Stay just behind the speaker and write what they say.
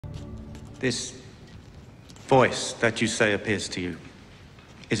This voice that you say appears to you,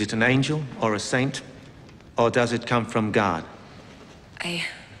 is it an angel or a saint? Or does it come from God? I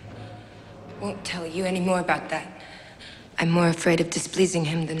won't tell you any more about that. I'm more afraid of displeasing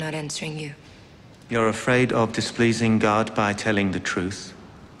him than not answering you. You're afraid of displeasing God by telling the truth?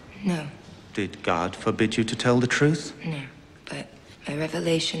 No. Did God forbid you to tell the truth? No, but my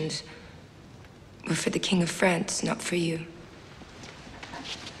revelations were for the King of France, not for you.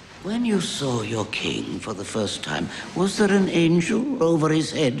 When you saw your king for the first time, was there an angel over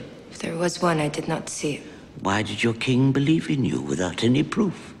his head? If there was one, I did not see it. Why did your king believe in you without any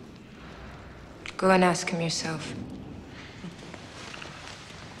proof? Go and ask him yourself.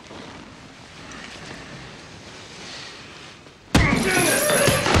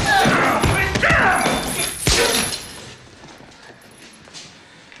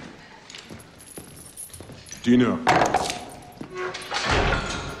 Do you know?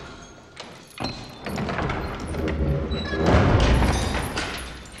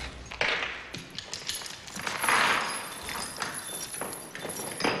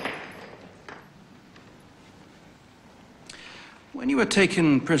 When you were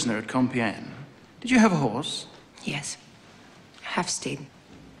taken prisoner at Compiègne, did you have a horse? Yes. Half-steed.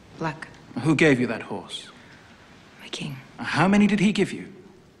 Black. Who gave you that horse? My king. How many did he give you?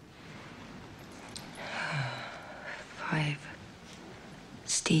 5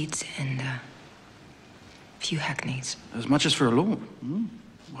 steeds and a few hackneys. As much as for a lord.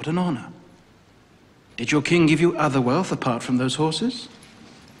 What an honor. Did your king give you other wealth apart from those horses?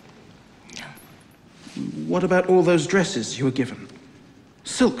 No. What about all those dresses you were given?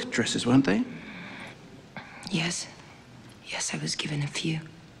 Silk dresses, weren't they? Yes. Yes, I was given a few.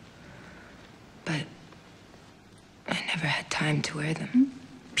 But I never had time to wear them.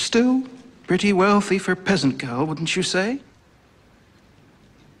 Still pretty wealthy for a peasant girl, wouldn't you say?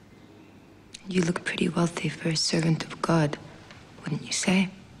 You look pretty wealthy for a servant of God, wouldn't you say?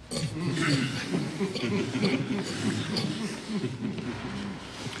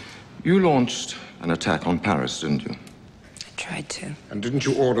 You launched an attack on Paris, didn't you? I tried to. And didn't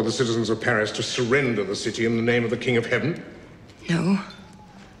you order the citizens of Paris to surrender the city in the name of the King of Heaven? No.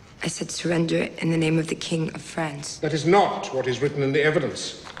 I said surrender in the name of the King of France. That is not what is written in the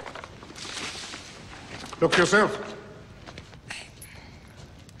evidence. Look yourself.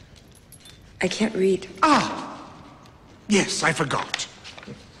 I can't read. Ah! Yes, I forgot.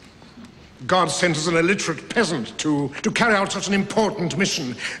 God sent us an illiterate peasant to carry out such an important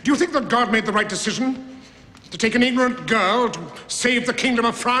mission. Do you think that God made the right decision? To take an ignorant girl to save the kingdom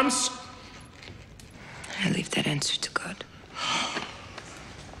of France? I leave that answer to God.